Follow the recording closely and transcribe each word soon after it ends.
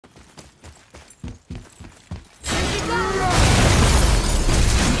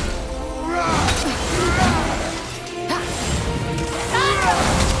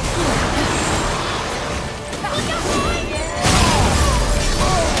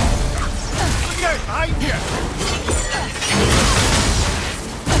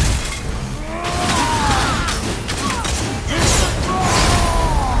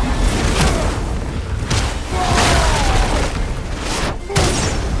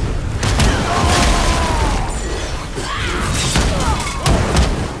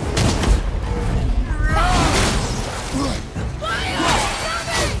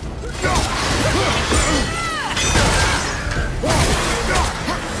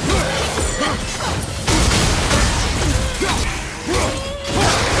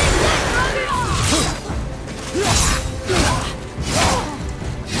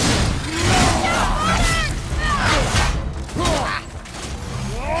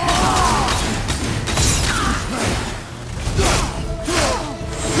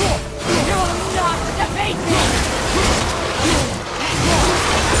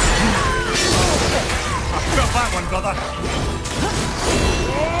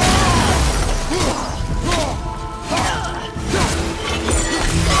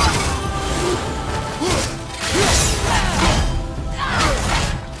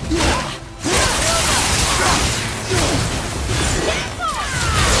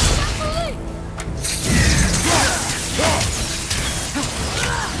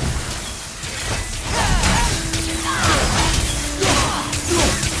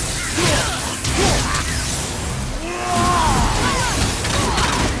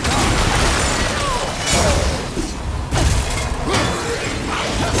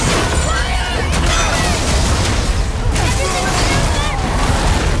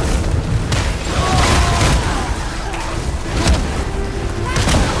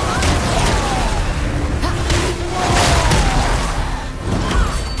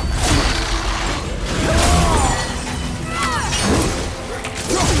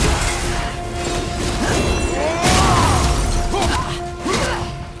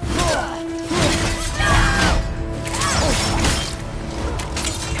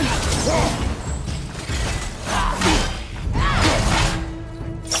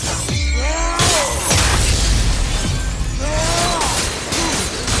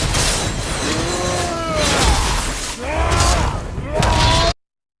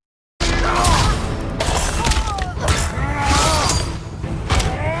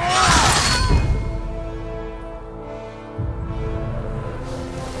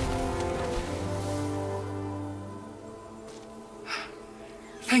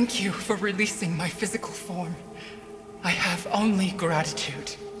Thank you for releasing my physical form. I have only gratitude.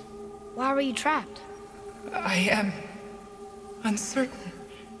 Why were you trapped? I am uncertain.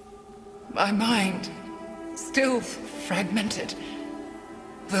 My mind, still fragmented.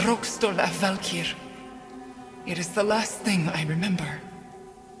 The War Valkyrie. It is the last thing I remember.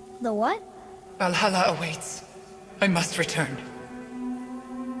 The what? Valhalla awaits. I must return.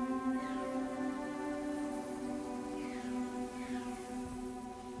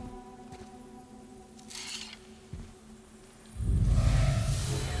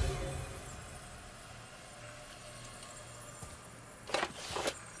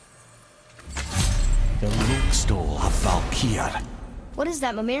 The War Valkyrie. What is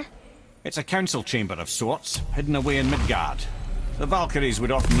that, Mimir? It's a council chamber of sorts, hidden away in Midgard. The Valkyries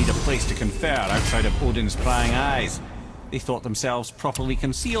would often need a place to confer outside of Odin's prying eyes. They thought themselves properly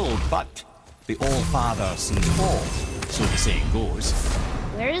concealed, but the All-Father sees all, so the saying goes.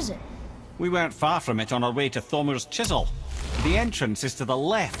 Where is it? We weren't far from it on our way to Thormur's Chisel. The entrance is to the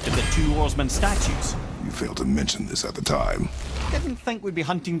left of the two oarsmen statues. You failed to mention this at the time. Didn't think we'd be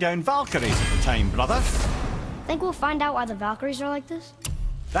hunting down Valkyries at the time, brother. Think we'll find out why the Valkyries are like this?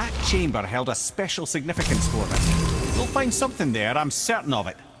 That chamber held a special significance for us. We'll find something there, I'm certain of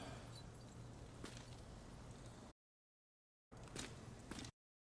it.